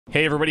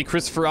Hey everybody,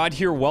 ChristopherOdd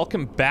here.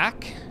 Welcome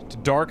back to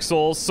Dark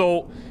Souls.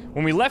 So,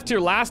 when we left here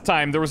last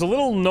time, there was a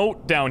little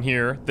note down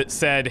here that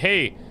said,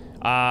 hey,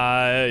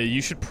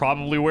 you should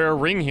probably wear a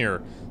ring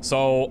here.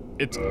 So,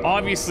 it's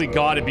obviously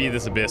gotta be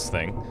this abyss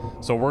thing.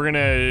 So we're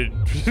gonna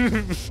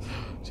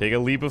take a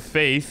leap of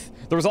faith.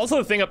 There was also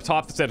a thing up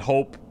top that said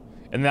hope,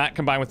 and that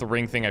combined with the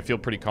ring thing, I feel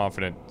pretty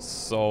confident.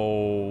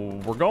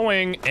 So, we're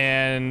going,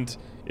 and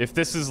if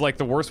this is like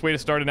the worst way to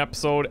start an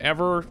episode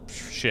ever,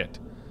 shit.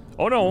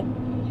 Oh no.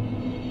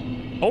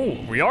 Oh,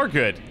 we are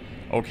good.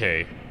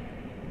 Okay.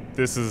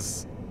 This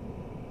is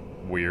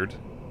weird.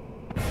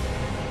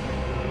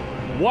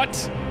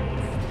 What?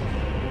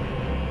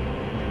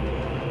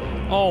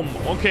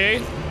 Okay.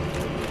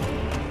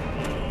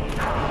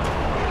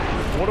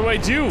 What do I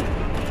do?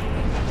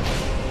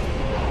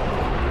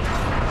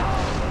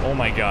 Oh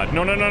my god.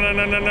 No, no, no, no,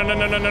 no, no, no, no,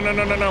 no, no, no, no,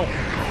 no, no, no.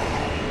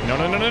 No,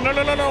 no, no, no, no,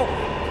 no, no,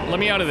 no. Let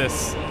me out of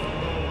this.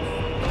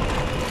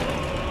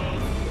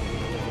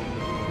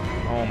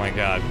 Oh my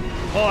god.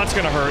 Oh, that's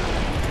gonna hurt.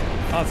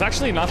 Oh, it's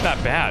actually not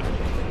that bad.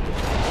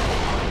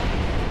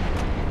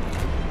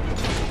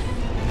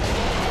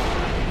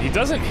 He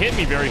doesn't hit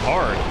me very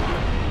hard.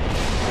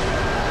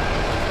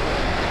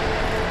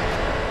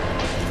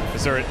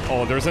 Is there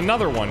oh, there's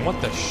another one. What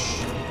the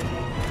sh...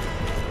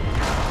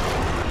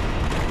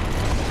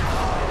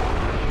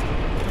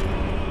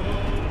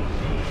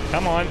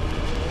 Come on.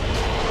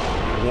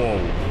 Whoa.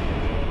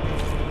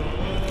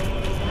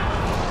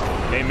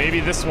 Hey, maybe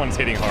this one's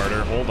hitting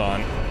harder. Hold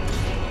on.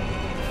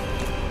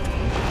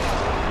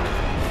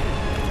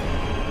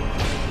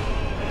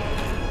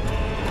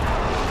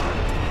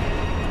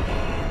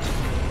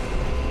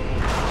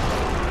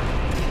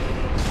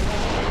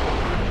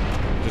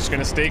 Just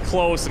gonna stay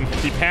close and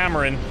keep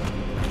hammering.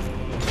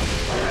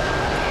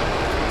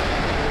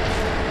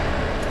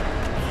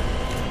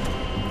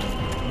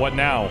 What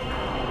now?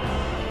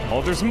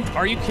 Oh, there's...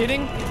 Are you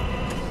kidding?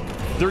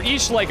 They're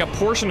each like a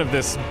portion of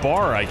this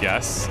bar, I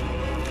guess.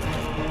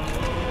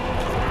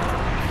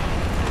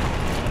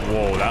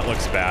 Whoa, that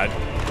looks bad.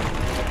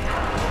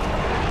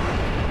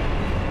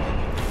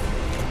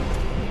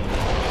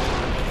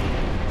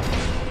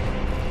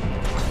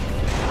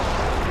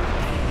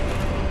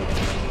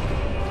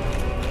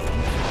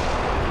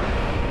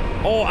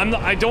 Oh,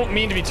 I don't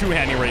mean to be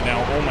two-handing right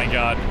now. Oh my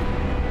god.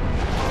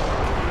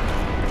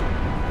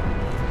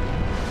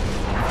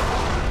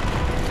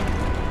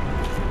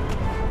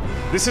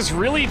 This is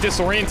really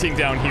disorienting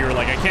down here.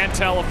 Like, I can't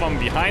tell if I'm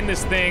behind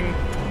this thing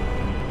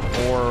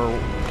or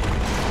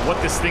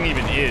what this thing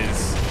even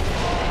is.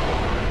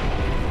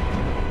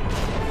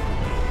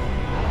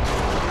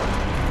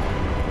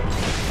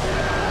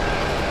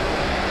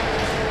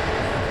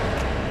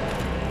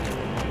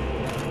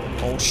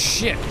 Oh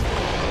shit.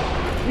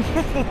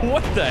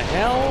 What the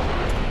hell?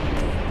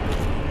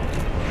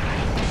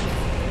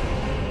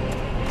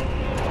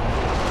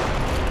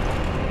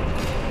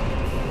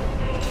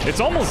 It's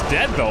almost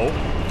dead though.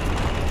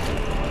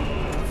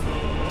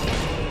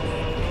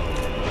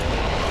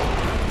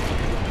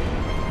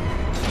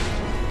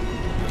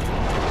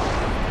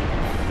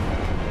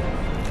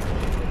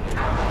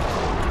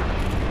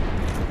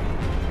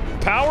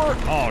 Power?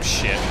 Oh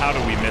shit, how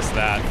did we miss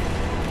that?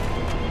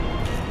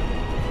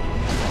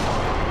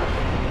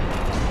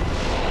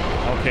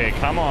 Okay,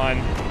 come on.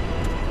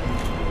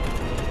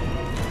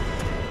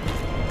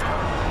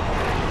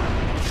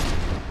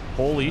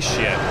 Holy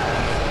shit.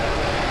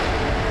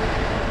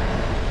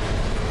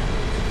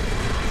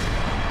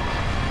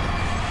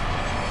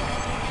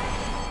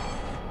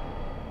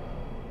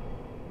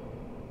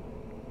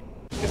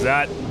 Is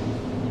that...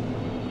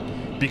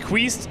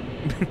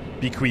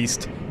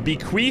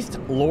 Bequeathed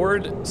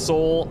Lord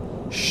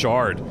Soul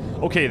Shard.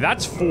 Okay,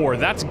 that's 4.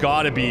 That's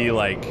gotta be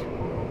like...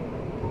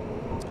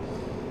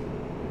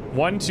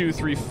 1, 2,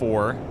 3,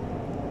 4.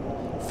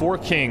 4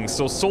 kings.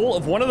 So, soul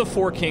of one of the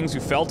 4 kings who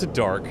fell to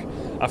dark.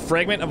 A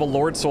fragment of a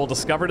Lord Soul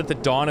discovered at the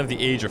dawn of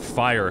the Age of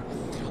Fire.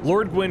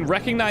 Lord Gwyn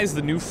recognized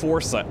the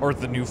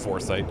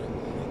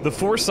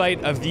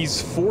foresight of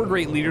these 4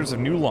 great leaders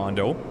of New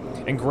Londo,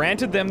 and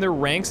granted them their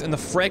ranks and the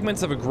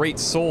fragments of a great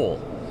soul.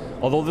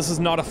 Although this is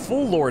not a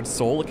full Lord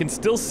Soul, it can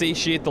still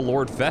satiate the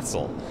Lord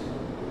Vessel.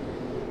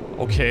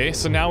 Okay,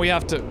 so now we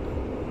have to...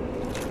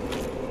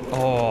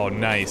 Oh,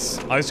 nice.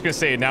 I was gonna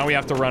say, now we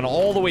have to run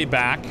all the way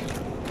back.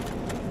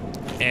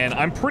 And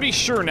I'm pretty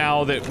sure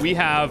now that we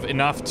have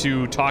enough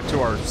to talk to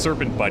our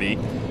serpent buddy.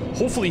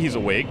 Hopefully he's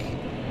awake.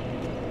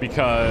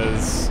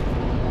 Because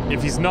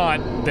if he's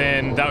not,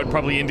 then that would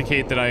probably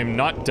indicate that I'm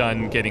not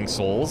done getting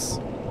souls.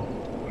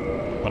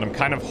 But I'm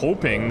kind of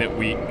hoping that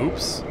we...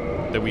 Oops.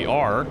 That we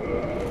are.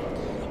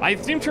 I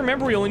seem to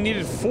remember we only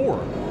needed 4.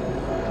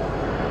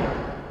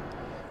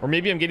 Or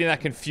maybe I'm getting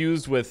that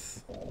confused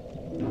with...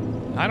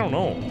 I don't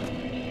know.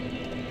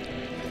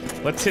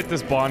 Let's hit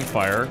this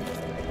bonfire.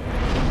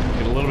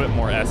 Get a little bit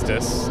more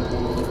Estus.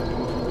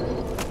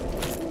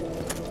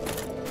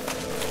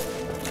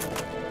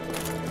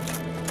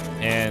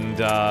 And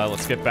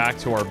let's get back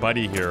to our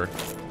buddy here.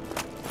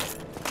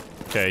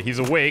 Okay, he's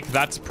awake.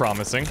 That's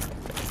promising.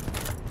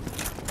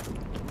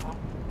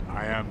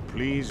 I am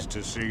pleased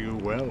to see you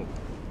well.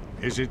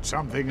 Is it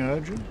something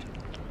urgent?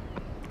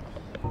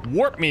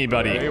 Warp me,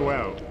 buddy. Very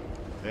well.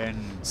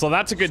 Then So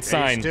that's a good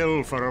stay sign.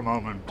 still for a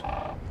moment.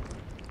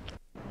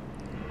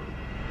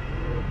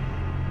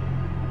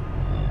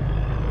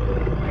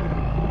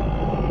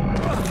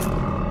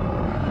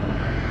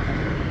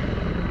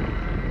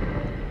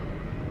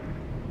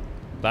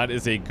 That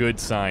is a good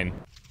sign.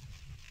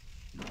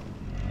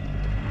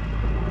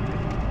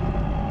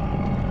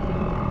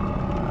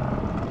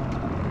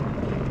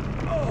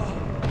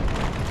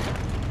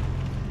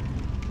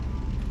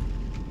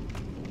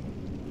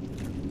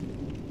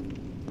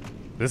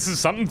 This is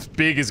something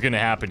big is gonna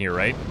happen here,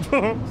 right?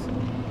 I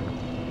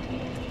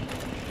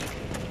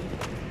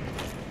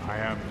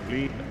am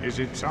pleased. Is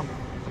it something?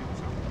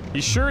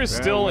 He sure is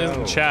still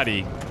Farewell. isn't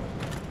chatty.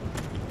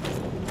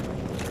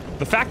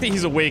 The fact that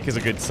he's awake is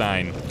a good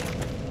sign.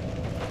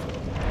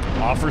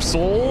 Offer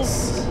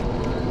souls.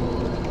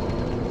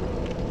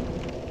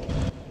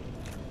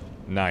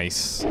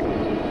 Nice.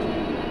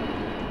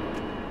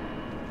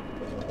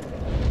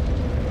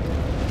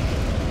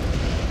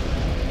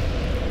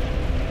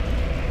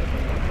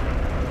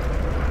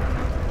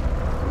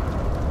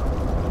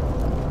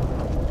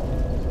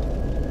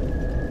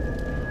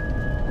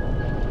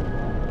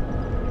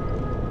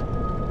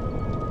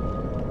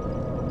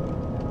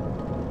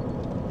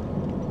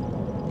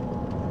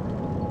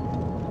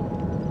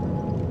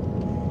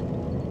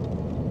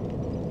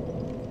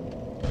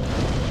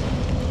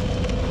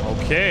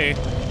 Okay.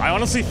 I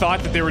honestly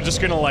thought that they were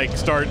just gonna, like,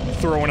 start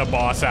throwing a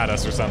boss at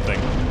us or something.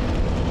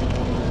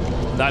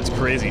 That's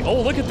crazy.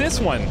 Oh, look at this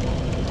one.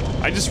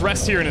 I just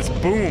rest here and it's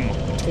boom,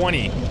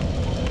 20.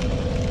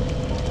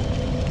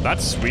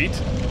 That's sweet.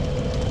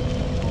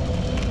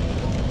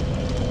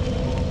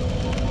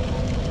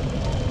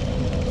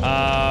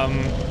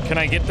 Can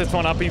I get this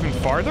one up even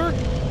farther?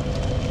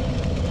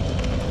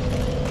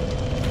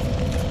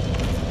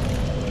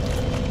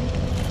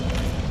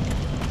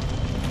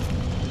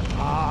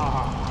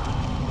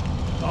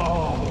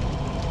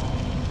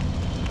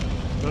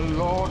 The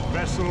Lord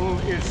Vessel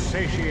is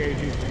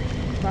satiated,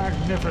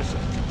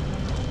 magnificent.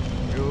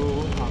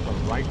 You are the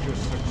righteous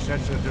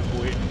successor to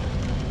Gwyn,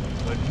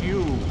 the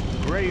new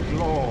great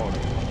Lord,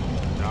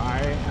 and I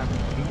am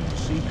King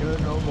Seeker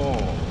no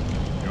more.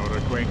 Your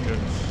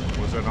acquaintance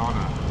was an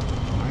honor.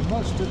 I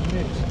must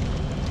admit,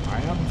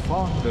 I am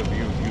fond of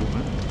you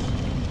humans.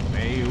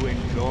 May you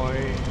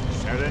enjoy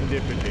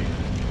serendipity,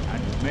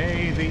 and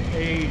may the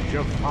age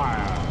of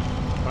fire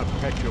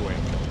perpetuate.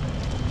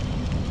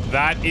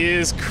 That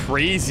is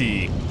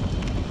crazy.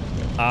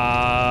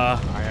 I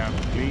am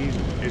pleased.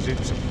 Is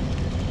it?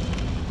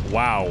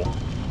 Wow.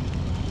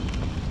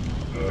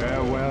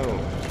 Farewell.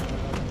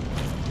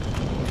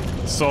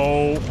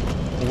 So,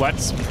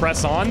 let's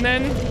press on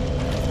then?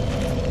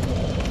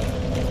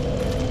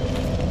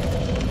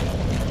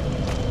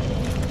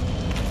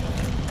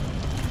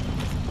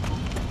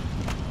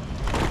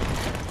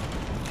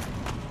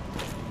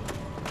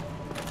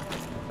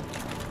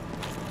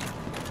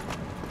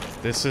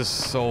 This is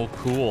so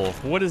cool.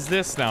 What is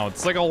this now?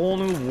 It's like a whole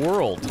new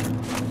world.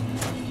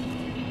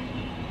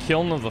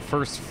 Kiln of the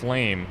First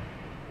Flame.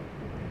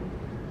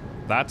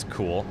 That's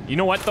cool. You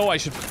know what, though? I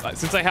should...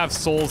 Since I have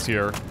souls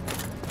here,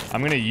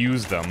 I'm gonna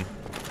use them.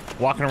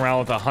 Walking around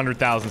with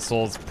 100,000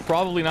 souls,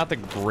 probably not the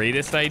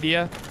greatest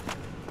idea.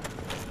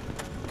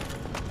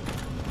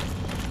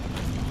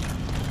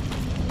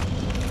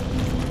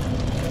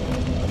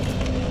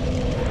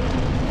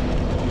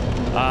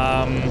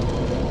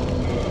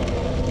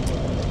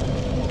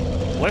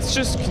 Let's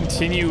just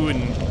continue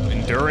in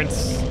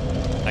endurance,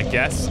 I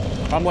guess.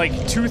 I'm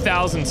like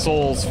 2,000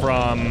 souls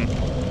from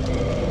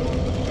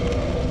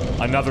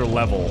another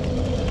level.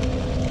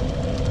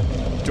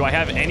 Do I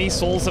have any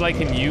souls that I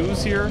can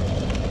use here?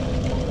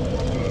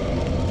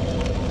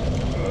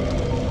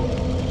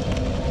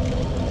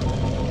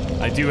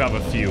 I do have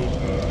a few.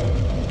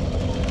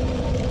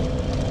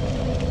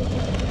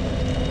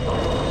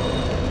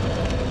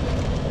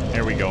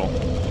 There we go.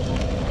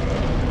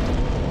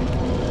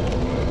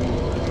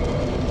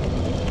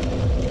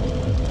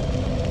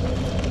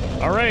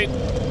 All right.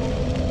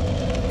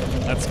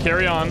 Let's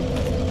carry on.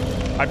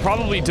 I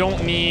probably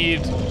don't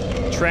need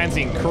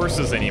transient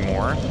curses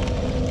anymore.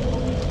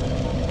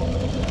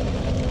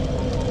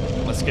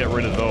 Let's get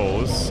rid of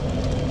those.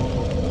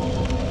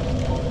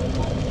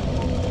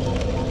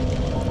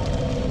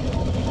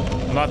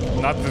 Not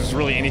that there's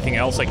really anything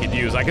else I could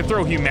use. I could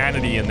throw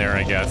humanity in there,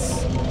 I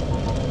guess.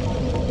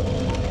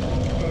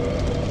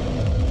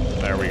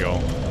 There we go.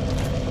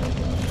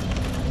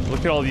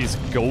 Look at all these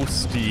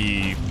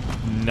ghosty,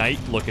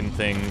 night-looking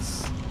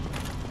things.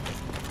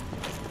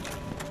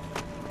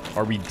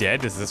 Are we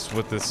dead? Is this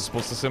what this is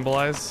supposed to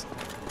symbolize?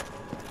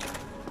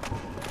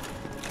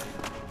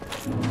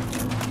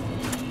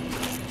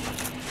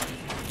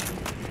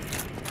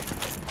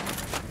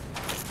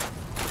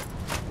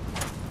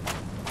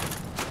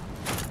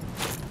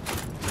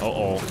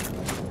 Uh-oh.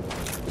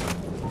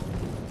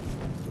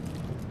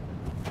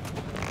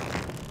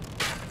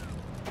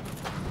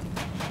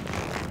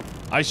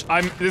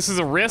 This is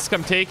a risk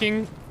I'm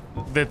taking.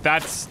 that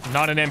that's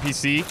not an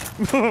NPC.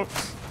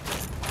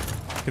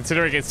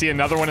 Considering I can see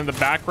another one in the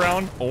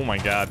background. Oh my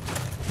god.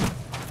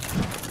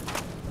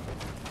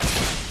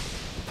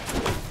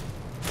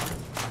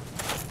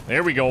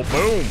 There we go.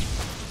 Boom.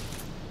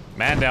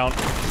 Man down.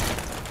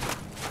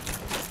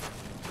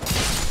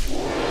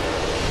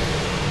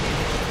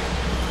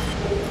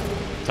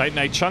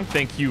 Titanite chunk,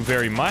 thank you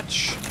very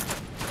much.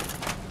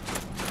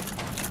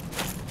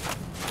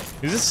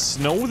 Is this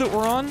snow that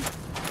we're on?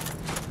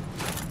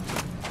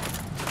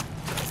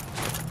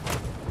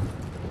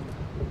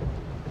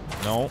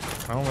 No,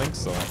 I don't think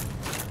so.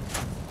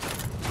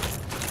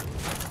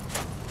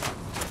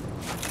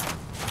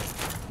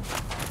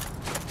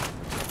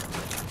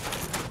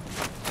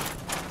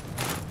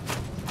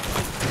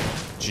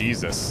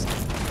 Jesus.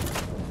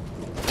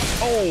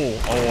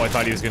 Oh, I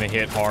thought he was gonna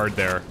hit hard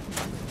there.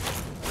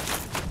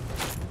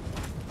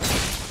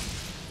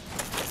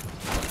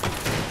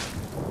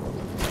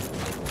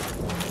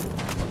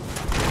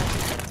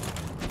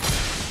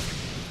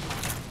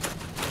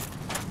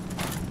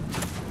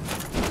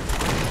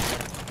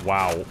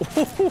 Wow.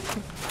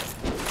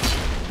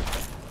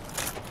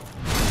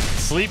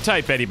 Sleep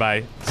tight, Betty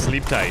Bye.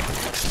 Sleep tight.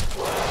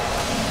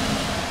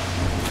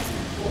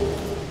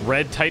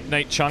 Red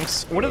Titanite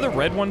chunks. What are the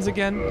red ones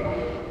again?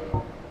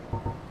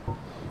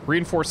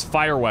 Reinforced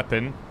fire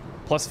weapon.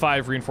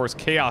 +5 reinforced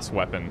chaos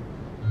weapon.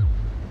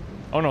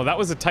 Oh no, that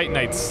was a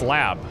Titanite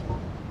slab.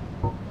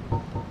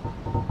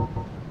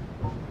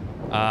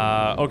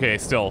 Okay,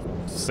 still,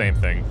 same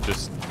thing.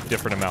 Just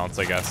different amounts,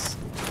 I guess.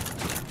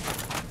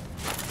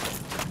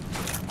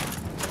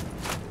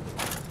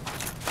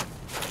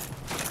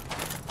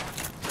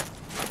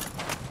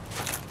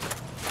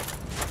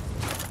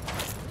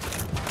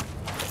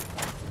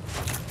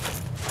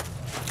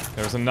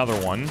 There's another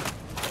one.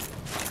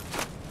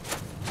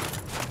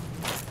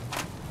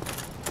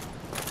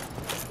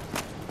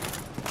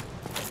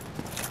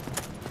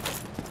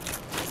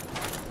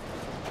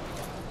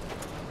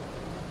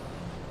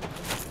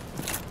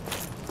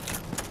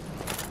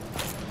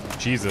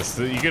 Jesus,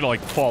 you could like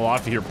fall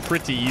off here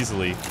pretty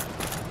easily.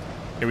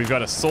 Okay, we've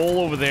got a soul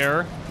over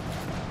there.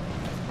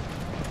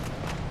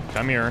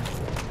 Come here.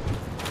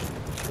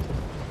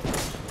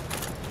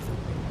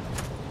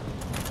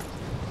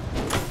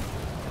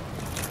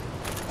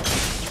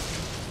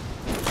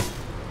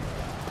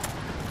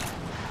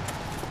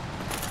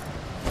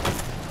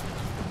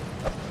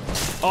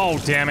 Oh,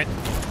 damn it.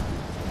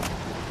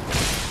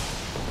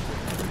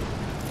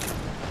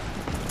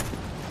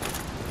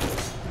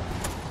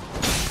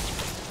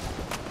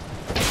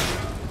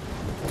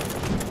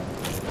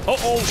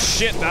 Oh,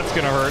 shit, that's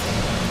gonna hurt.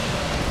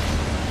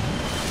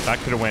 That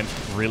could have went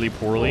really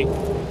poorly.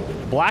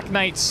 Black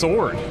Knight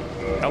Sword.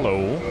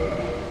 Hello.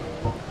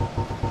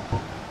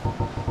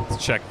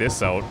 Let's check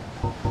this out.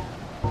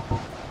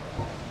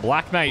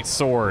 Black Knight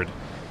Sword.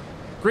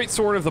 Great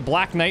sword of the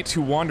Black Knights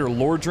who wander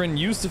Lordran,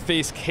 used to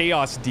face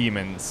chaos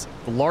demons.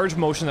 The large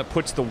motion that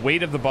puts the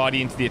weight of the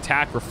body into the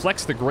attack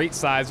reflects the great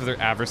size of their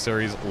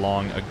adversaries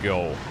long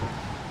ago.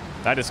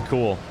 That is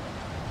cool.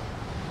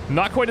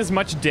 Not quite as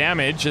much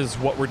damage as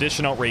what we're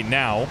dishing out right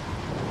now.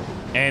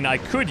 And I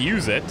could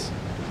use it.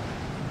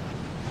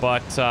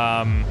 But,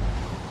 I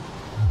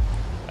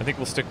think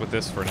we'll stick with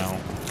this for now.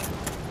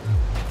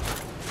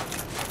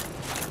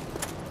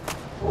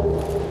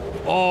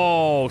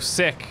 Oh,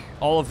 sick.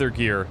 All of their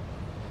gear.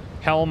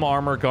 Helm,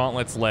 armor,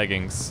 gauntlets,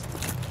 leggings.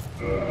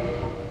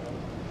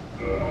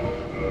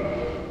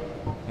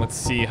 Let's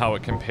see how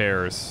it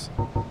compares.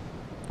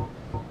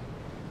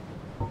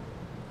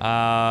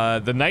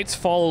 The knights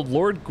followed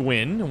Lord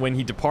Gwyn when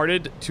he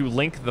departed to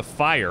link the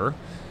fire,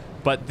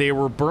 but they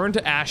were burned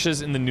to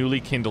ashes in the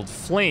newly kindled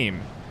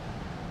flame,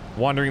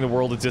 wandering the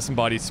world of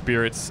disembodied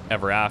spirits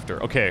ever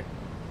after. Okay.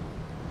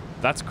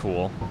 That's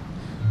cool.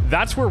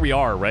 That's where we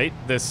are, right?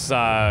 This,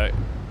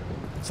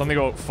 something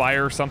about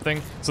fire or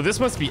something. So this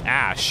must be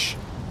ash,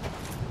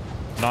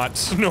 not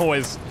snow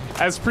as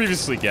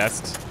previously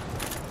guessed.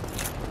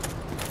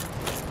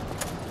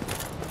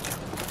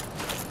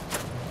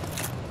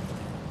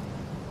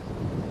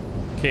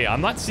 Okay,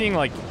 I'm not seeing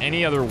like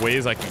any other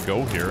ways I can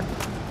go here.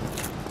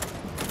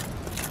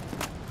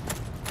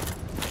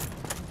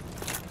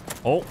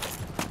 Oh.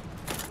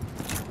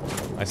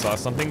 I saw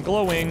something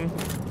glowing.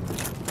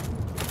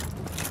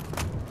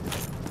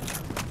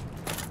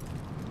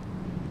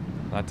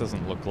 That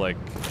doesn't look like...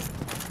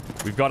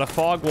 We've got a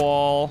fog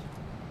wall.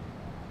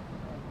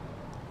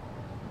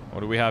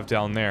 What do we have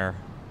down there?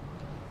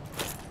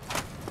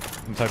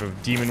 Some type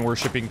of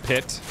demon-worshipping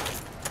pit.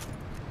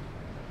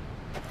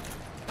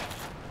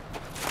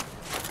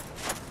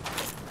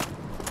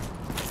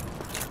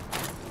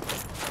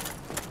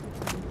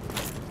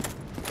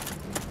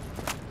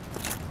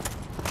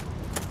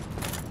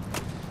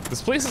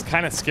 This place is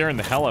kind of scaring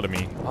the hell out of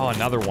me. Oh,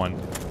 another one.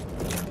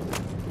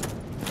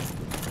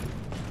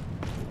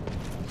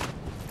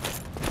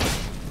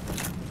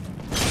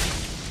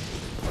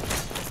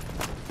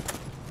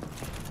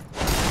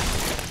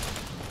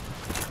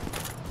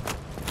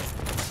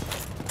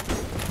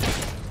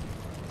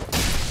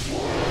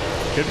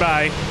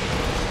 Goodbye.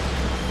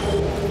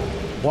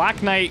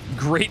 Black Knight,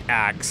 Great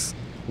Axe,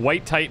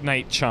 White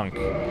Titanite Chunk.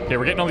 Okay,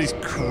 we're getting all these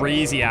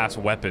crazy-ass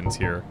weapons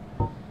here.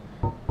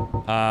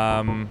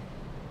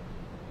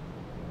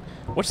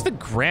 What's the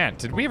grant?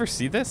 Did we ever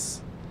see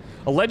this?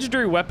 A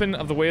legendary weapon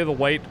of the Way of the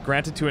White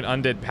granted to an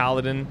undead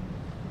paladin.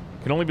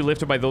 Can only be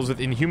lifted by those with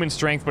inhuman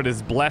strength, but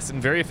is blessed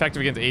and very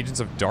effective against agents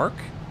of dark.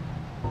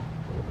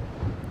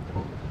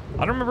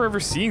 I don't remember ever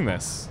seeing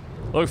this.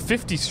 Look,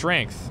 50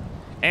 strength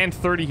and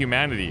 30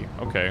 humanity.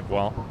 Okay,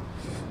 well.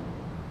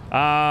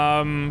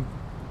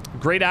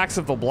 Great Axe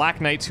of the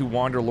Black Knights who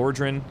wander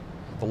Lordran.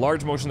 The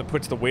large motion that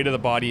puts the weight of the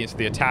body into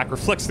the attack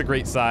reflects the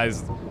great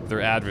size of their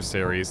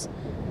adversaries.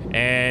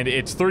 And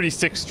it's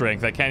 36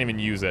 strength. I can't even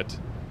use it.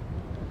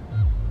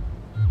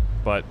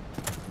 But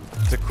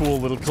it's a cool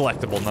little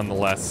collectible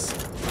nonetheless.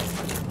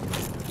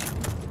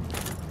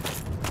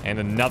 And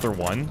another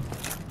one.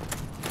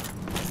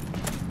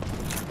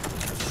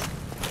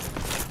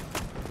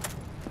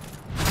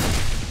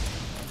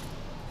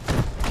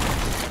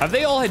 Have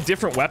they all had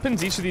different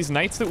weapons, each of these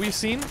knights that we've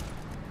seen?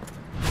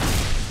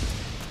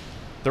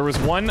 There was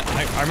one,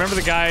 I remember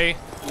the guy,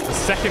 the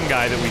second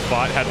guy that we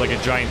fought had like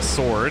a giant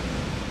sword.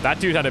 That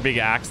dude had a big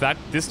axe.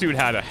 This dude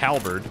had a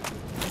halberd.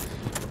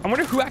 I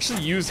wonder who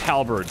actually used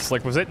halberds.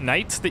 Like, was it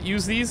knights that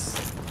used these?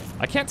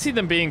 I can't see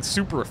them being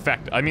super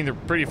effective. I mean, they're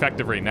pretty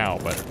effective right now,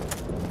 but...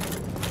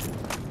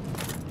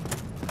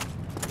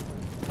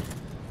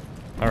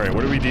 Alright,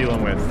 what are we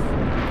dealing with?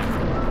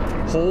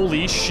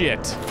 Holy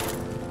shit.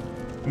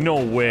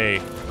 No way.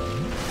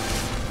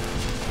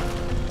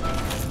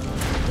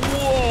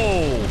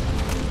 Whoa!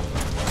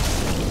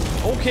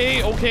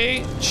 Okay,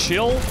 okay.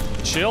 Chill.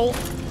 Chill.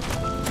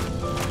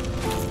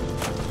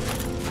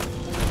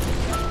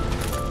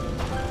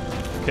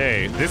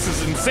 Okay, this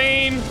is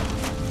insane.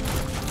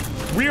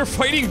 We are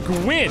fighting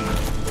Gwyn.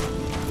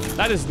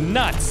 That is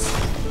nuts.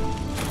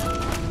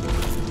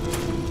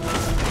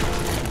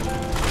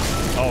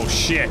 Oh,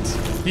 shit.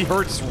 He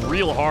hurts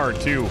real hard,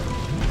 too.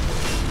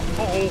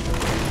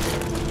 Uh-oh.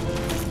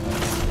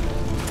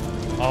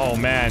 Oh,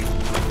 man.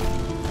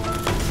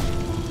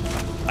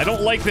 I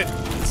don't like that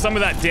some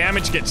of that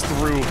damage gets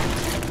through.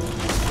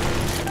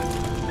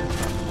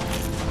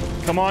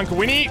 Come on,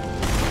 Gwynny.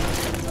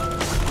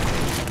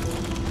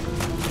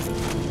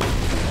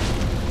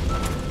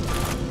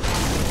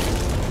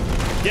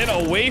 Get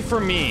away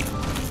from me.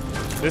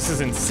 This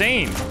is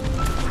insane.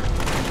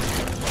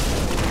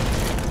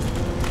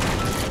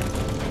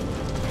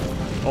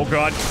 Oh,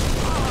 God.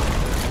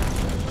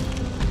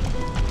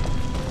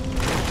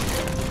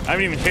 I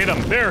haven't even hit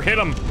him. There, hit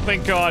him.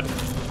 Thank God.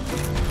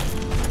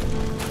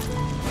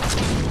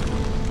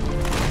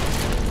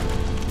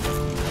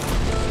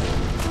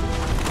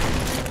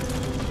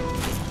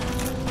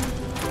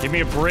 Give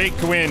me a break,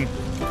 Gwyn.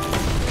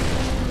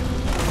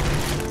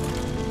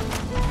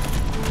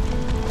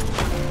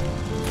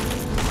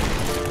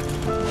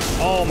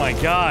 Oh my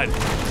God.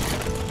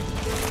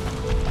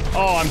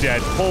 Oh, I'm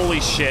dead. Holy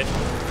shit.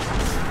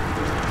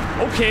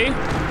 Okay.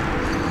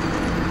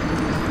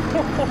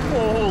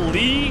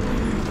 Holy.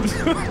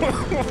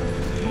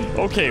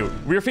 Okay,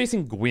 we're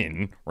facing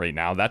Gwyn right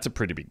now. That's a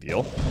pretty big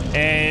deal.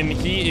 And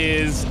he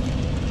is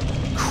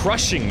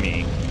crushing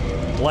me.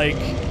 Like,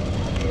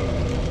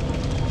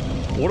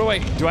 what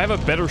do I have a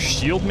better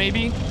shield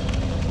maybe?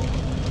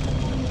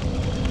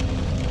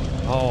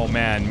 Oh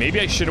man, maybe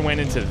I should have went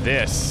into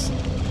this.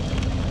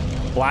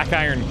 Black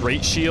Iron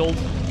Great Shield.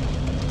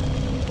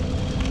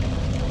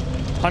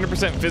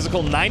 100%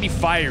 physical, 90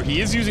 fire.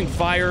 He is using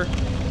fire.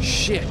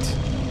 Shit.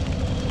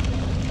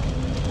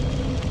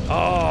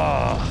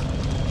 Oh.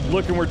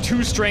 Look, and we're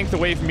 2 strength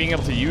away from being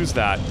able to use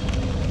that.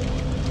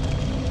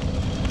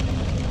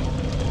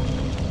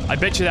 I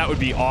bet you that would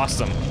be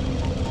awesome.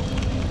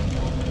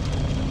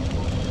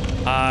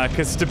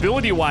 Because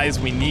stability-wise,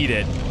 we need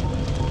it.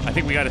 I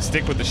think we gotta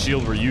stick with the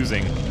shield we're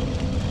using.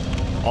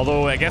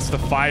 Although, I guess the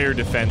fire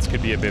defense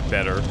could be a bit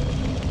better.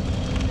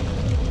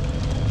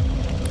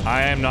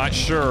 I am not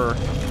sure.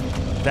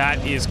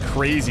 That is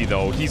crazy,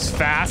 though. He's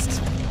fast.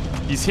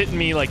 He's hitting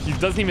me like he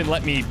doesn't even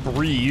let me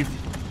breathe.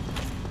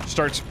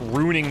 Starts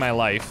ruining my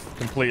life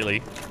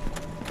completely.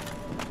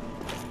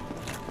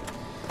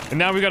 And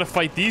now we gotta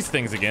fight these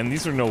things again.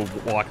 These are no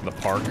walk in the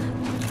park.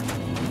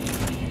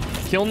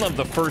 Kiln of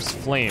the First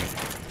Flame.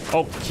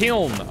 Oh,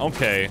 Kiln.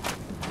 Okay.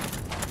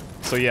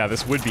 So yeah,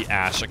 this would be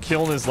ash. A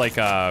kiln is like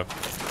a...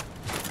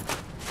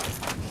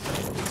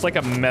 It's like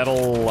a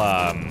metal,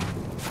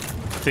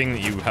 thing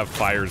that you have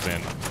fires in.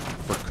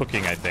 For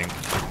cooking, I think.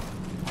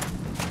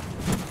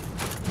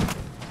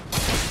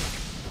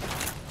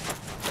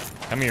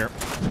 Come here.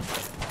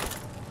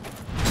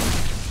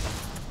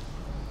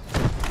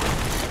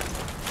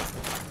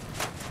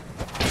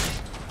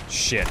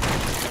 Shit.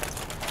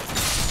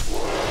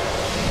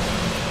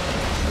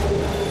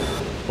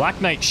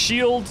 Black Knight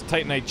Shield,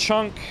 Titanite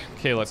Chunk.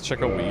 Okay, let's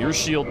check out what your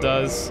shield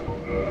does.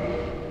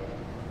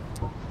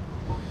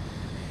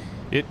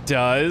 It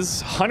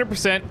does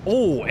 100%.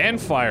 Oh,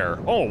 and fire.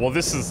 Oh, well,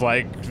 this is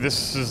like,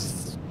 this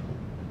is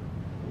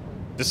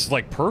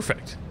like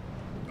perfect.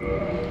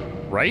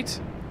 Right?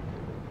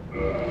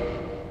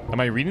 Am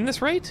I reading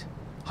this right?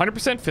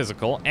 100%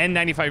 physical and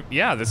 95.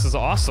 Yeah, this is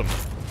awesome.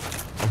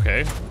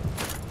 Okay.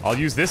 I'll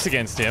use this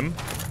against him.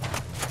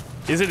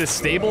 Is it as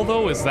stable,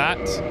 though? Is that...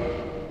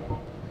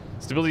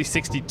 Stability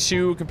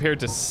 62 compared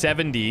to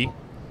 70.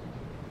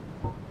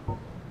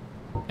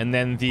 And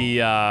then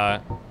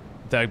the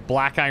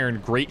Black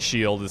Iron Great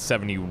Shield is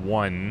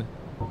 71.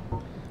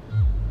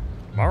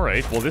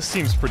 Alright, well this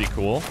seems pretty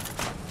cool.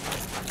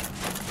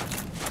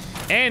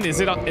 And it's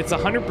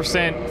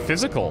 100%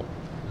 physical.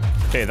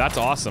 Okay, that's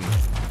awesome.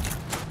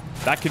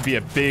 That could be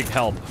a big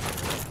help.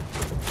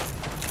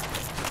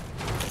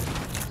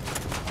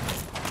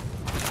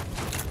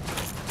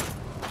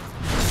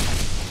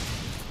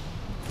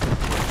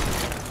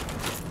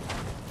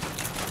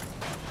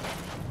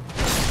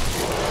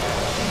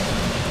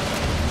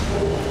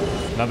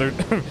 Another...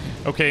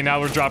 Okay, now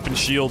we're dropping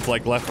shields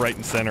like left, right,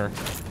 and center.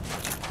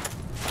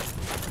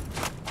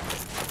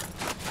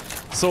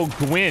 So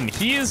Gwyn,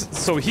 he's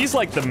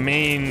like the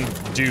main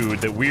dude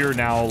that we're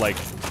now like,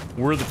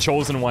 we're the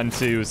chosen one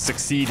to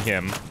succeed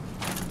him.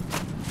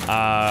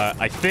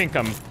 I think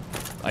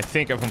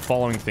if I'm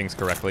following things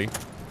correctly.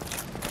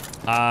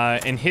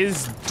 And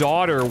his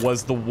daughter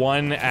was the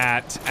one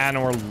at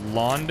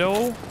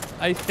Anorlando,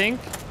 I think,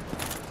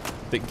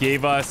 that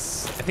gave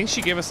us, I think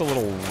she gave us a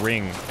little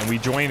ring, and we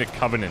joined a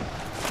covenant.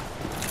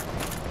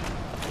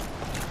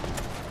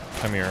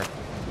 Come here.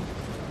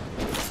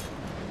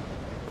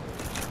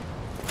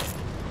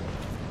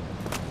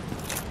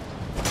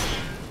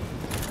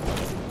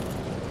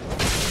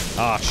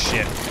 Ah,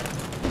 shit.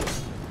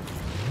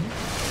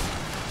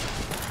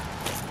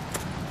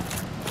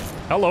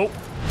 Hello.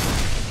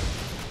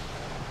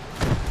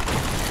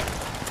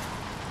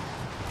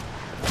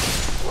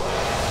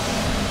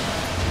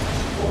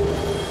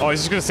 Oh, I was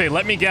just gonna say,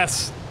 let me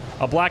guess.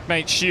 A Black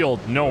Knight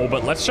shield. No,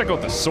 but let's check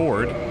out the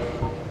sword.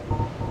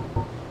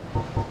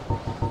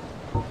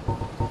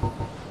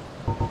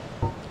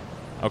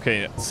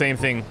 Okay, same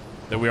thing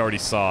that we already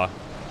saw.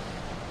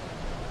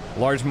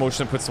 Large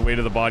motion puts the weight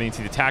of the body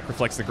into the attack,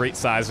 reflects the great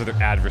size of their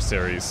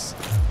adversaries.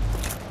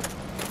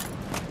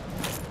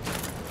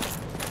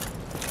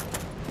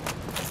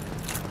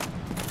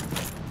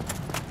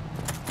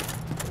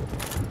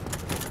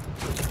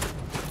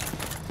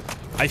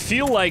 I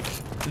feel like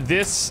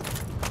this...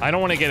 I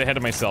don't want to get ahead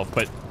of myself,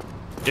 but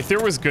if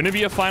there was going to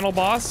be a final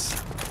boss,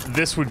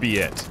 this would be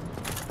it.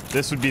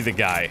 This would be the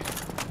guy.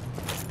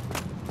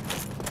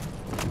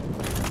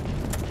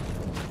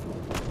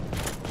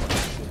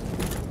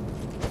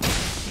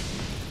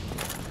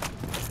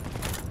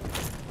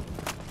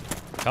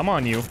 Come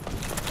on, you.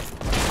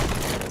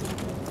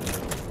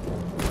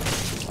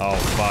 Oh,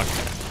 fuck.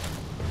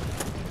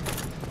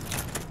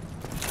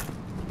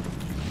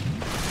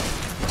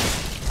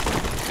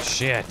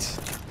 Shit.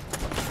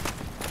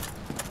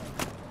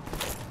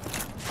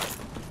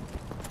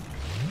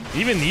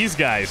 Even these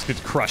guys could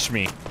crush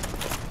me.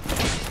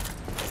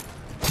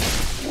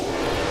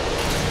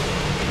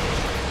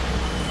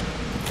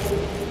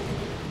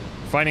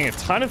 Finding a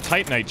ton of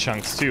Titanite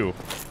chunks, too.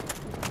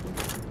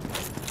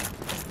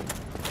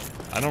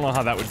 I don't know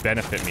how that would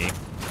benefit me.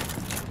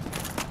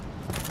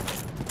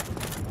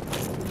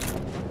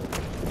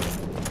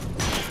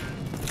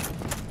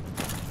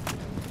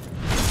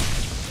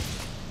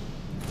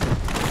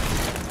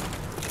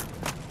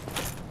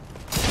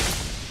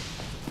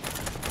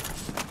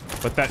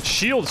 But that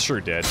shield sure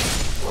did.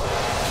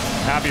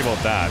 Happy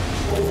about that.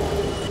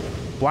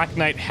 Black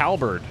Knight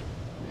Halberd.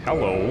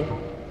 Hello.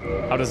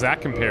 How does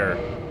that compare?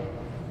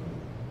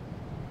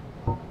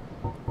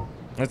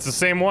 It's the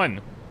same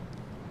one.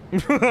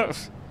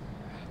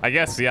 I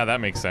guess, yeah, that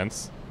makes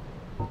sense.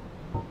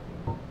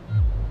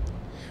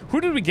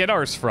 Who did we get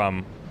ours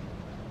from?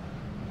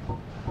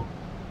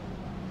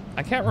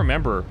 I can't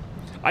remember.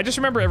 I just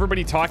remember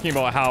everybody talking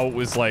about how it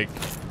was, like,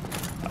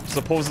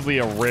 supposedly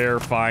a rare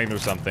find or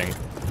something.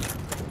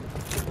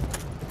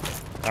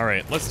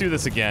 Alright, let's do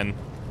this again.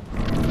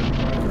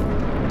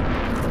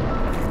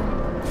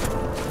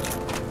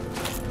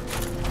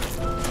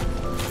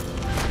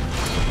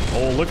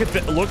 Oh, look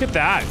at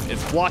that.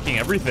 It's blocking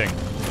everything.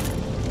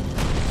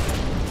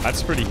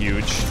 That's pretty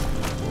huge.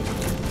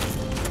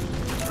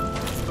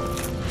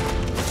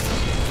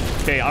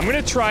 Okay, I'm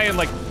gonna try and,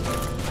 like...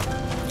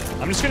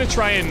 I'm just gonna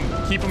try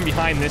and keep him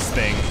behind this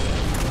thing.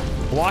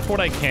 Block what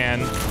I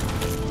can.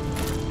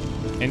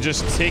 And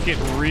just take it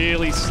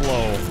really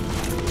slow.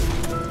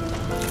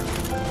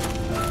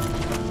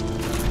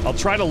 I'll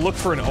try to look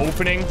for an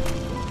opening.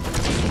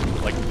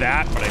 Like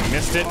that, but I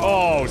missed it.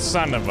 Oh,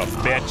 son of a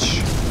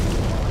bitch.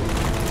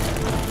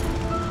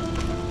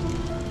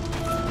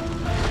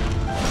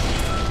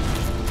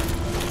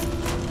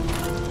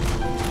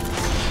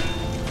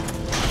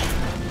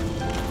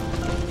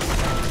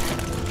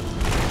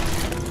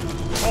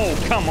 Oh,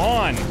 come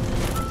on.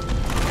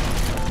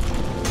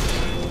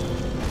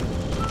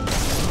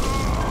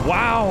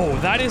 Wow,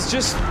 that is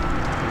just...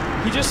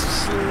 He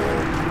just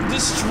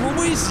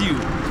destroys you.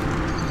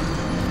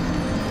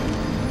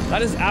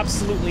 That is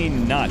absolutely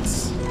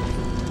nuts.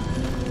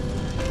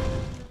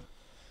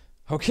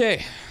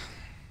 Okay,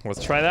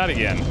 let's try that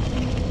again.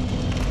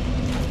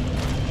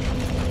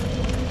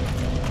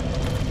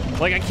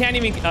 Like, I can't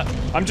even,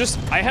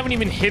 I haven't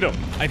even hit him.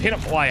 I've hit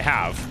him, well, I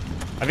have.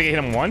 I think I hit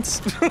him once.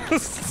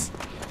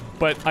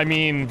 But, I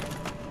mean,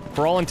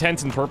 for all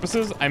intents and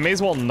purposes, I may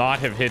as well not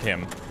have hit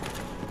him.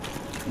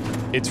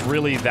 It's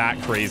really that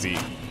crazy.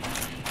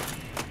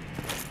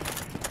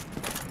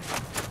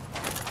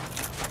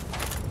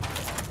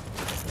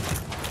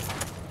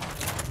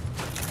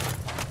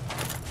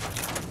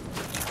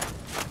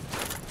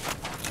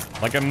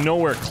 Like, I'm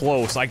nowhere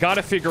close. I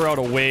gotta figure out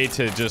a way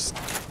to just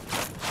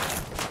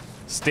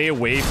stay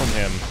away from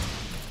him.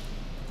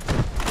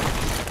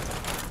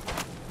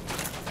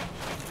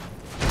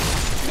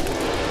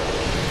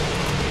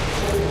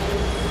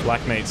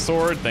 Black Knight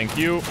Sword, thank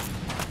you.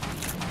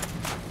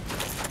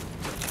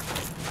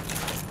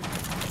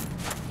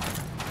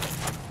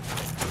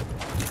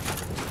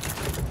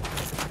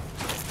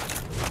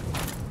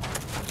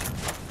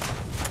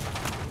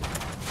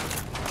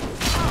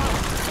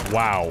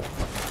 Wow.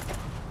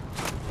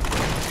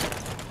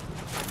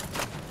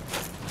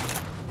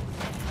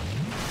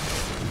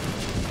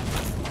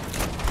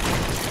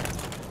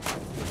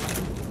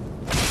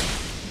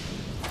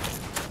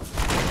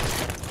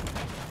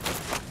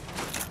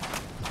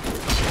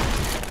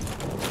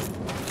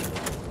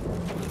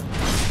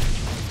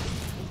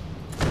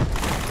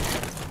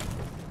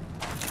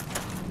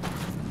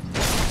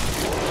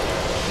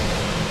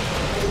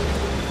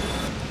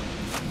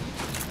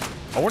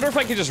 I wonder if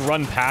I could just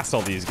run past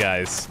all these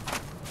guys.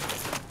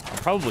 I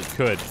probably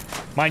could.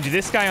 Mind you,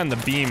 this guy on the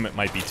beam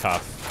might be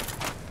tough.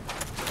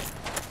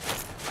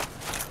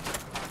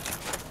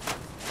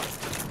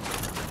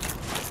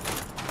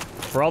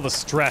 For all the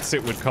stress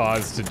it would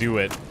cause to do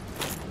it,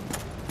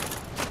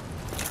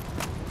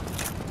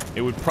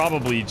 it would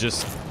probably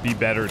just be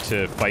better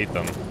to fight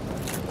them.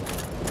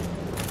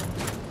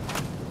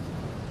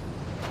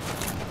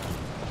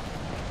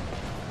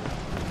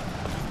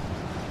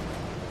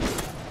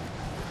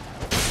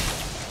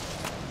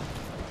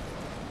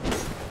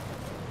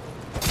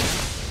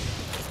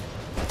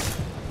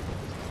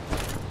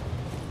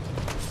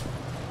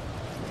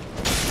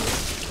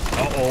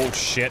 Oh,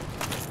 shit.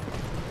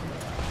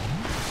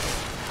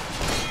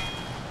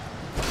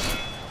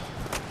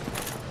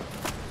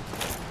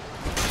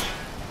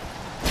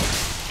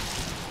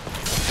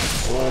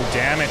 Oh,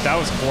 damn it. That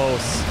was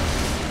close.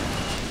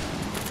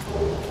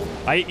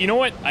 You know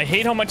what? I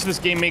hate how much this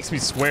game makes me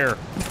swear.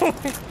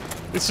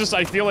 It's just,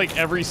 I feel like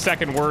every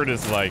second word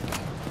is like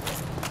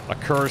a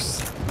curse.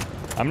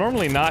 I'm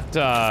normally not,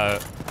 I'm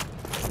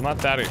not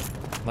that,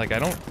 like, I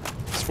don't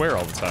swear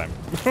all the time.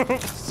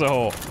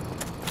 So,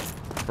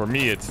 for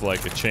me, it's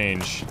like a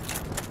change.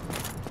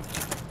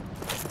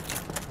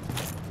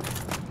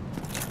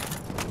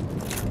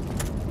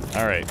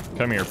 Alright,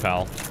 come here,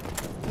 pal.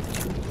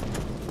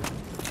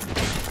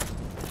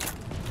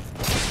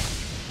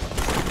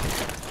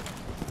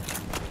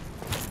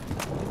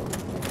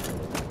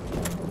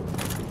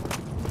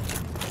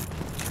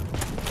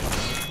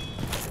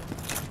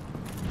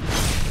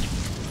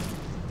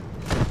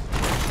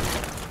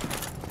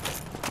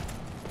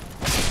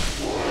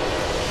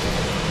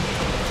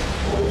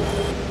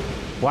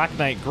 Black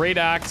Knight Great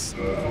Axe.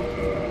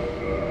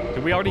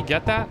 Did we already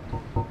get that?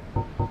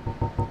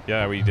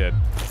 Yeah, we did.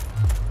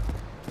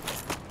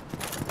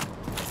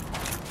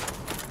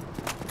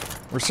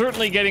 We're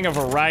certainly getting a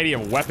variety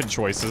of weapon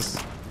choices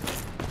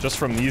just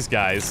from these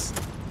guys.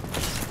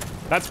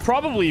 That's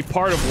probably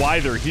part of why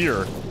they're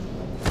here.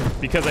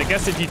 Because I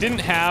guess if you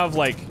didn't have,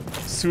 like,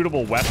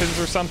 suitable weapons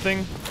or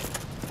something,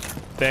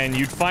 then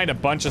you'd find a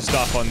bunch of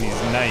stuff on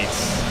these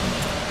knights.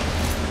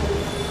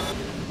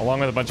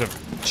 Along with a bunch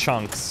of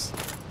chunks.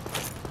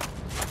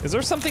 Is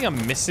there something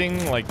I'm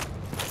missing? Like...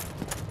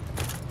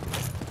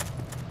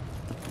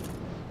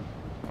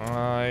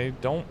 I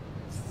don't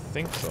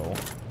think so.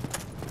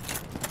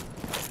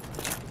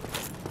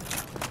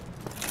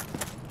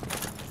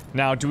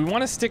 Now, do we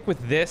want to stick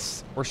with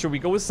this? Or should we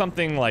go with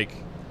something like...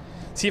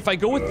 See, if I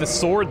go with the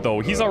sword, though,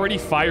 he's already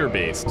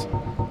fire-based.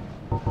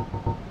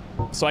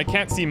 So I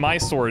can't see my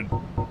sword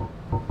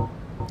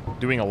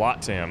doing a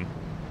lot to him.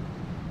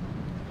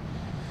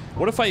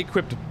 What if I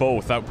equipped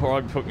both? That would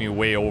probably put me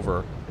way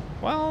over.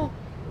 Well...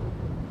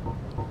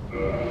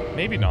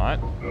 maybe not.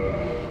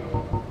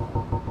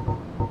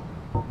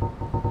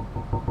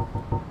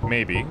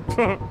 Maybe.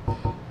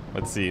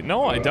 Let's see.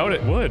 No, I doubt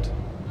it would.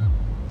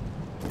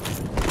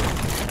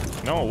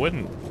 No, it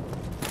wouldn't.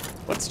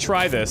 Let's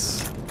try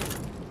this.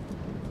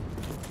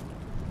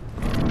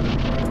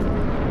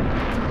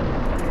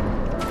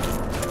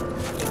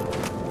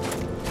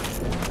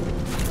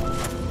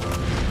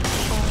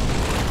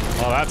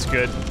 Oh, that's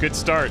good. Good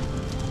start.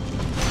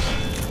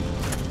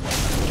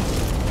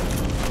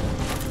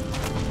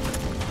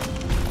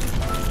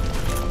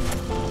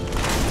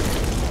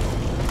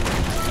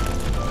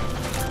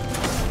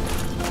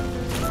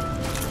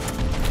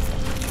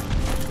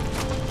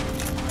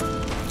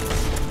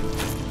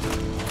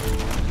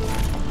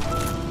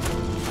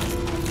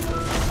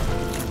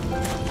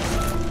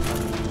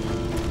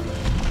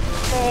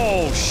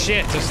 Oh,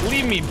 shit. Just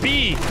leave me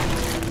be.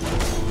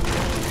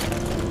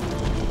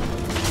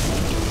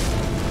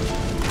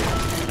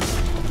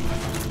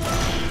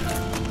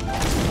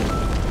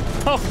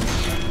 Oh,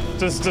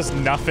 just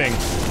nothing.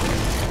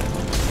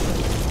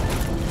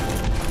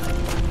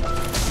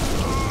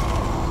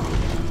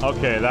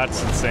 Okay,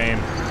 that's insane.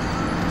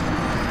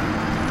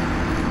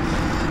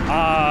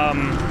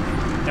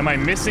 Am I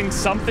missing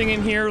something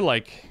in here?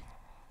 Like,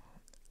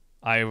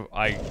 I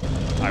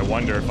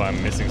wonder if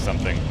I'm missing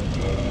something.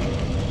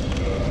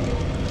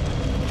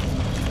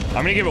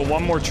 I'm gonna give it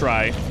one more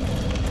try.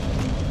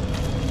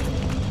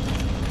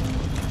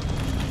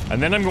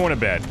 And then I'm going to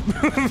bed.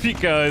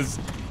 Because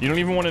you don't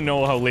even want to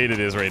know how late it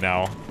is right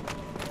now.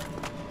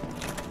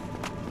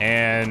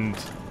 And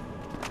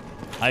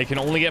I can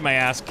only get my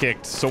ass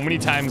kicked so many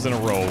times in a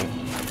row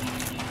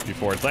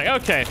before it's like,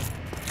 okay,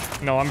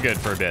 no, I'm good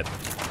for a bit.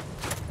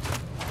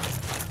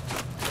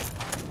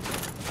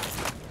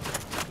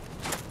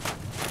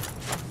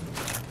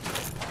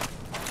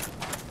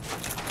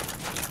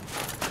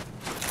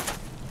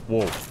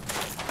 Whoa.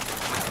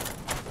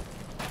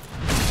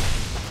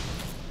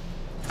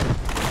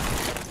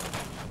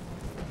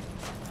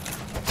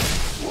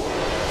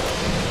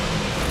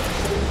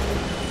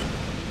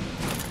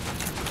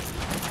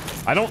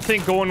 I don't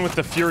think going with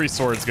the Fury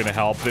Sword's gonna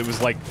help. It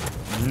was like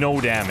no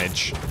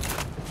damage.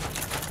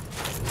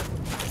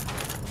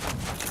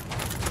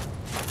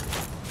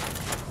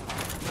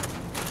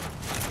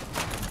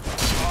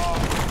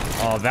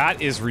 Oh,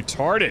 that is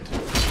retarded.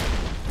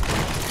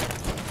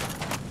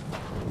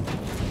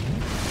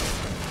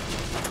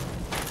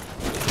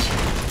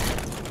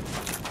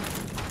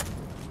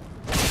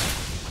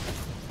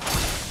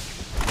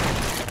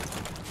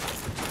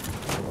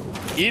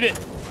 Eat it.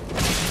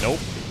 Nope.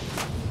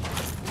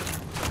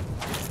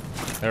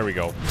 There we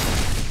go.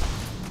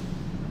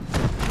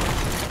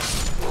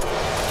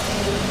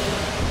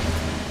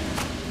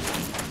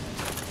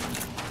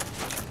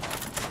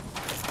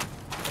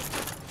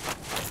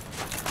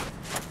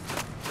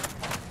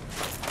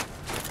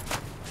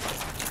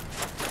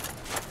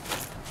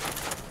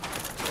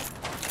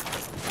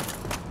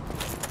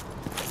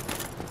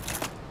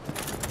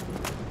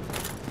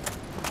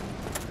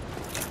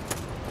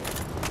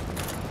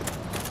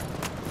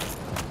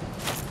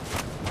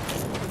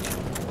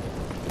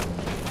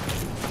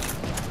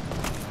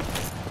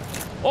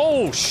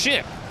 Oh,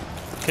 shit!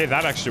 Okay,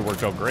 that actually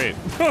worked out great.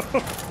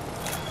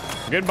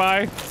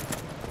 Goodbye.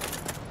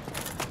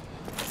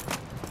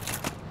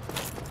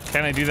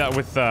 Can I do that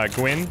with,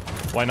 Gwyn?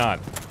 Why not?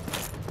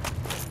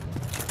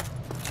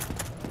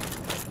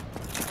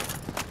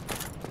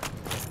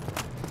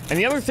 And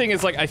the other thing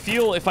is, like, I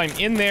feel if I'm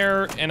in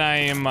there and I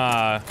am,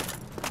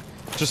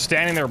 just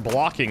standing there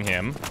blocking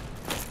him,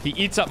 he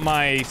eats up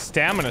my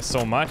stamina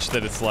so much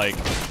that it's like...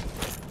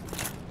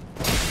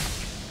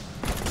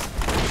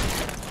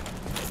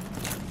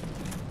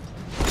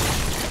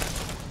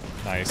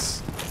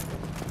 Nice.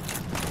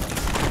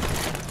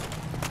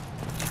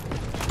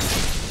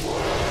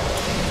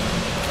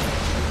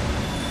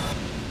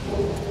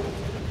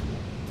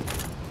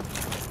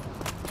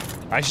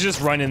 I should just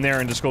run in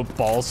there and just go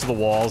balls to the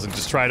walls and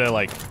just try to,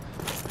 like,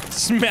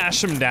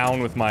 smash him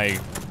down with my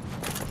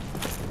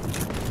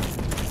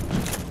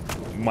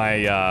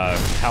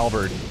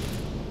halberd.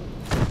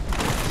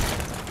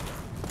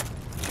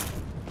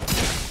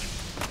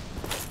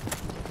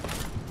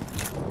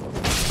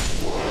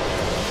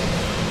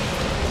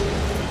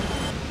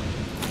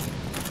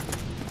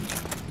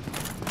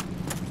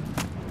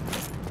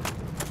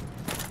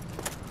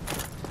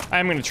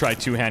 I'm gonna try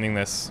two-handing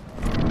this.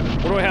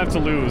 What do I have to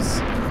lose?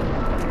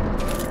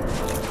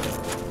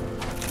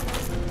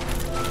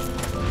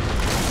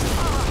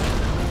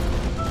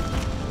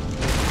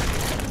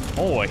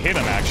 Oh, I hit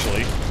him,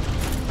 actually.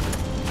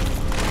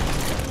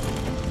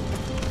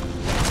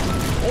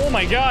 Oh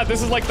my god,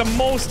 this is like the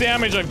most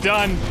damage I've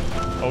done.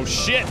 Oh,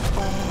 shit.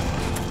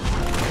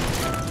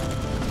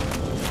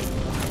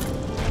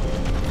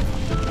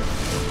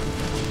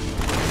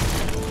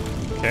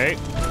 Okay.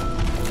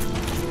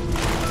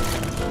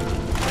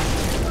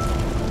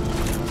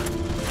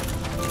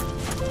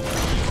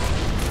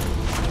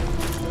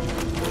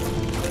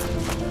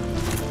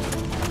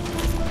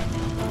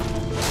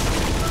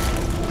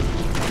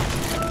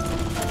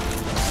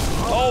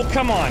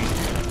 Come on.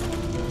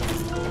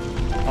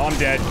 Oh, I'm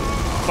dead.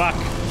 Fuck.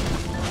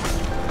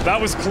 That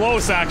was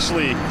close,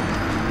 actually.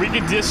 We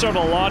could dish out a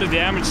lot of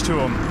damage to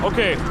him.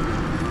 Okay.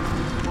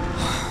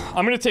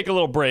 I'm gonna take a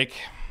little break.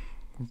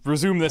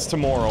 Resume this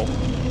tomorrow.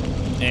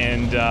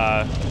 And,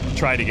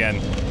 try it again.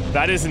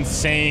 That is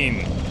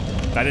insane.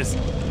 That is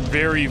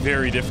very,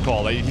 very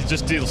difficult. He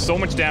just deals so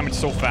much damage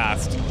so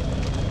fast.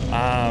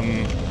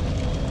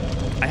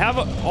 I have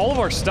all of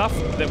our stuff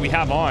that we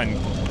have on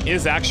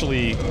is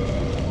actually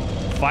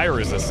fire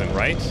resistant,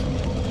 right?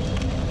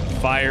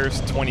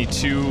 Fire's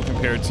 22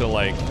 compared to,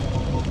 like,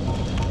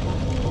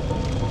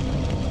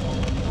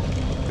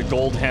 the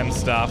gold hem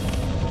stuff.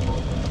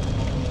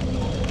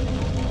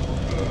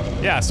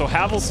 Yeah, so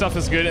Havel's stuff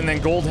is good, and then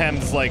gold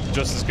hem's, like,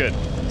 just as good.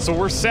 So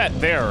we're set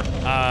there.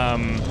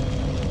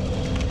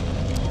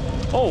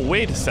 Oh,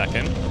 wait a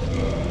second.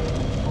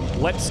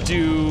 Let's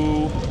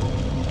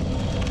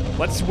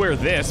wear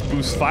this,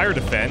 boost fire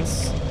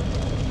defense.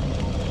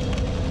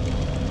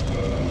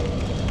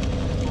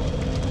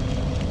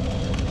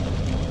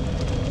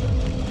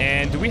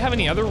 And do we have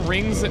any other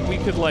rings that we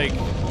could, like...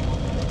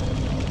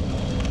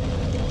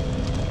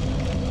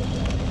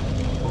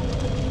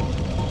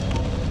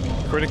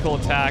 Critical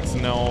attacks,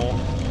 no.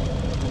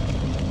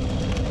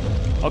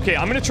 Okay,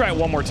 I'm gonna try it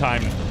one more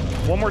time.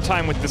 One more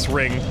time with this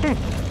ring.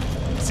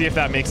 See if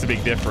that makes a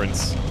big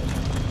difference.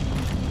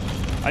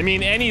 I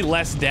mean, any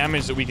less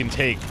damage that we can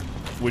take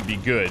would be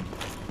good.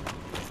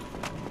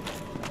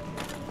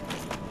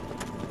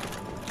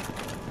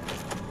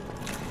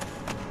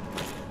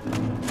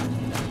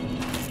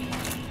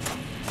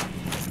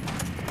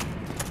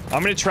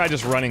 I'm gonna try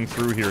just running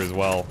through here as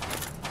well.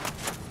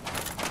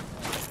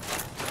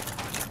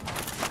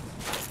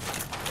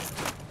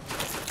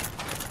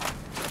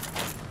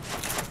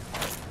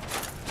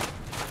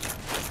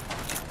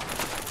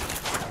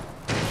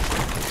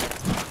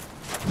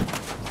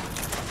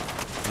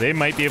 They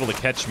might be able to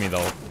catch me,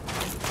 though.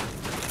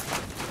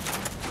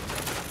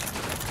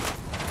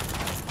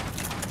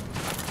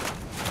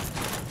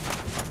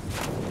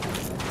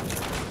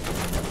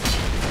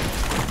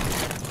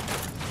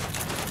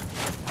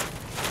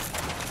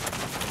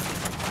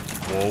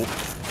 Whoa.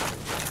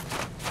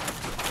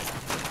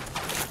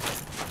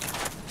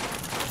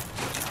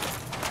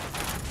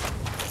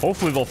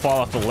 Hopefully they'll fall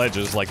off the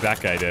ledges like that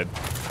guy did.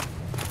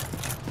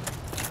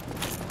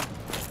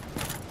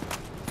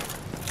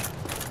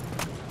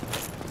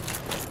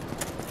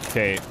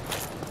 Okay,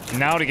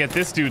 now to get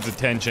this dude's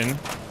attention.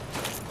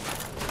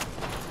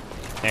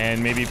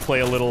 And maybe play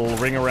a little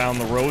ring around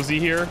the rosy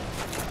here.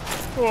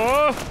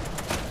 Oh!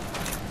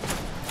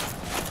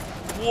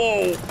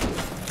 Whoa!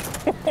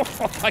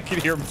 I can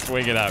hear him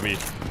swinging at me.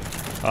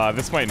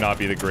 This might not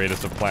be the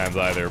greatest of plans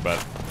either,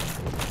 but...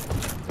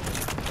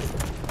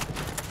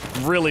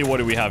 Really, what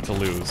do we have to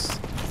lose?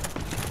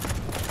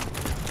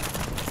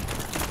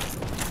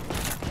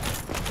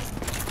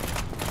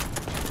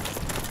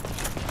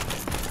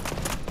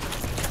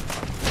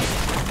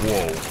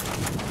 Whoa.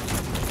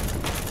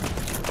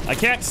 I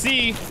can't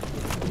see.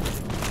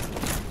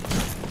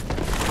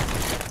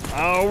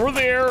 Oh, we're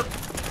there.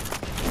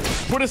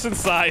 Put us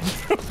inside.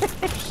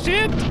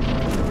 Shit.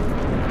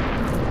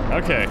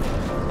 Okay.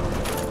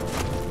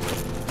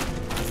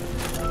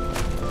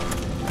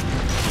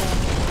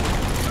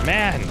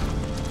 Man.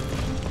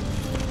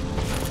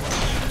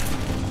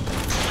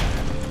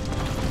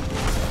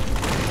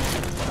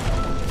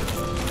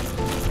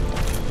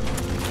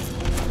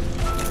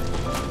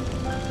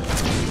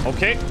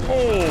 Okay.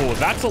 Oh,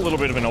 that's a little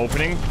bit of an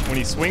opening when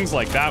he swings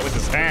like that with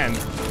his hand.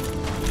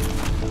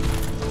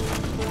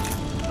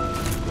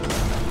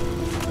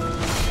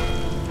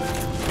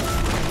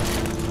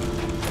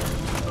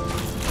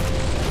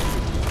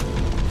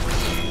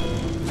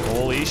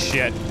 Holy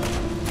shit.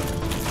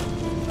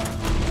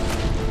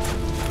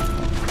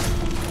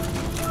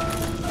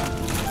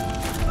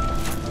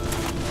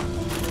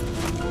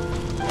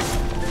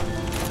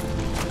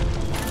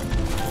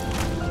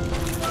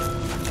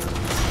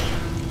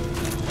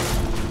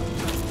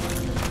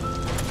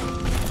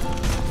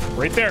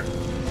 Right there.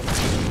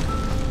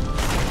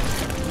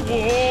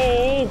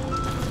 Whoa.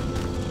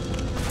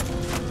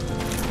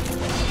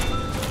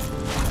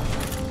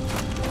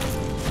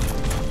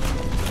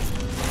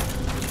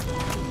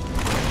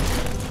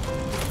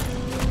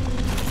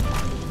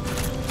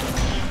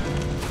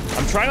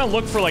 I'm trying to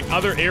look for like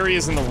other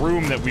areas in the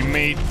room that we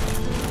may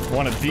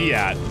want to be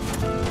at.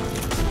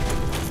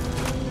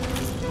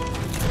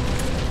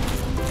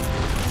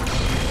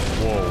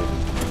 Whoa.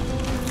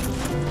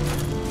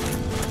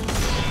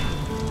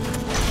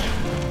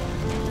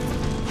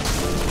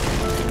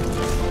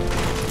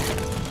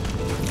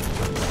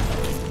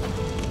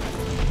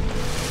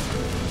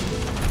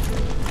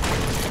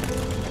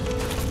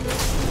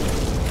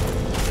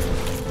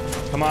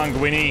 Come on,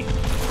 Gwynny.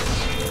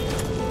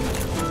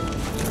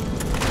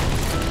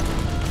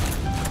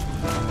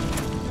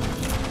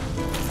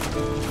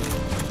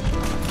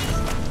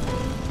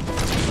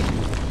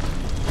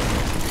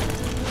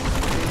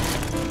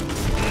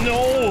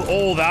 No!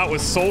 Oh, that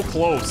was so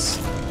close.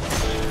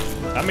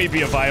 That may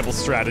be a viable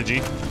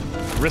strategy.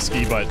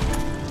 Risky, but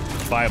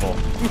viable.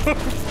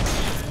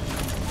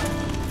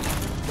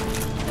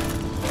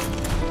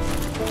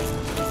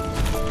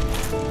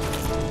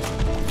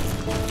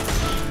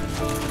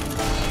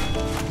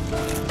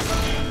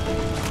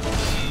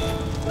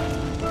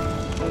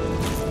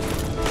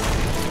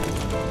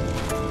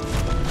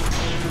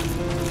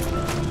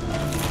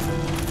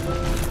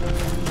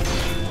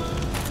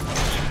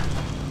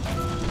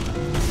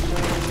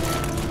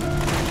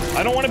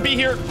 I don't want to be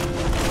here.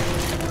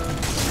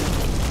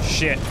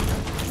 Shit.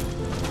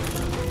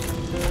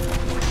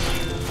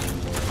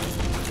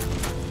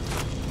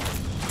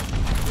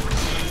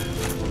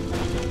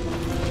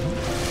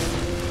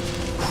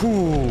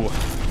 Whew.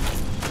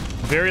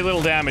 Very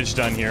little damage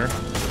done here.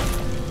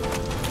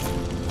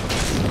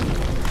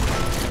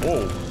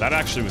 Whoa, that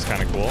actually was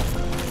kind of cool.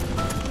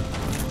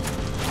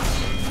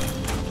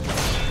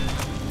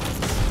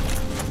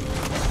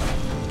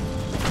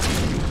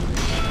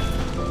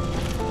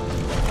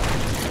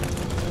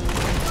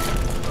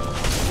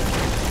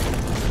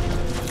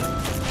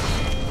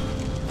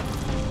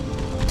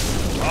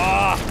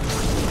 Ah!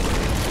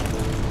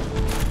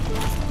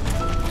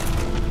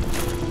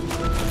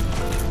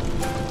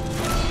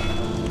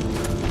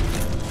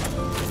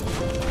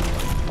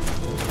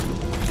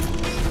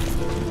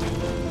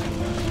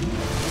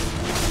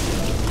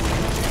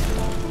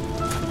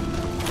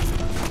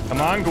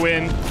 on,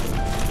 Gwyn.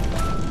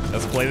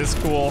 Let's play this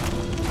cool.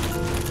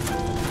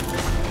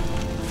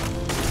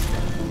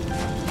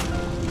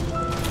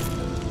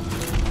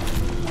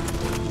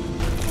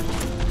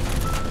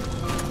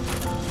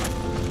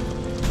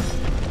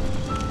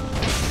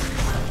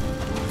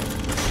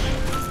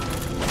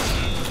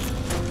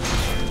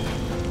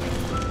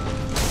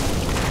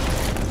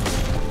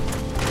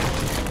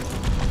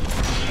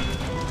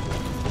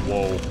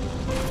 Whoa.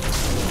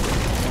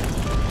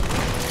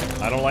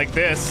 I don't like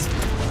this.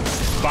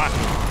 Fuck.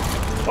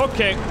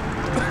 Okay.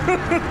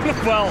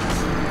 Well,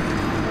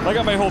 I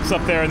got my hopes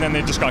up there and then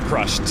they just got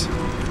crushed.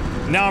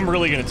 Now I'm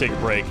really gonna take a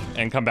break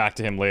and come back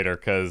to him later,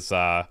 because,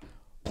 whoa.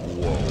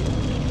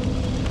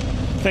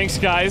 Thanks,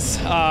 guys.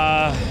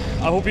 I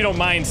hope you don't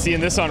mind seeing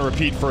this on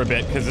repeat for a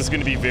bit, because this is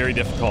gonna be very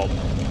difficult.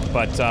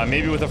 But,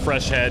 maybe with a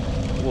fresh head,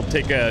 we'll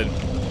take a...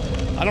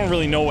 I don't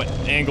really know what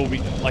angle we...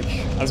 Like,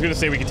 I was gonna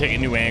say we could take a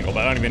new angle,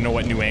 but I don't even know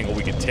what new angle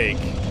we could take.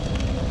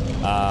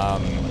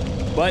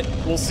 But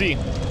we'll see.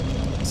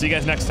 See you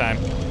guys next time.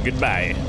 Goodbye.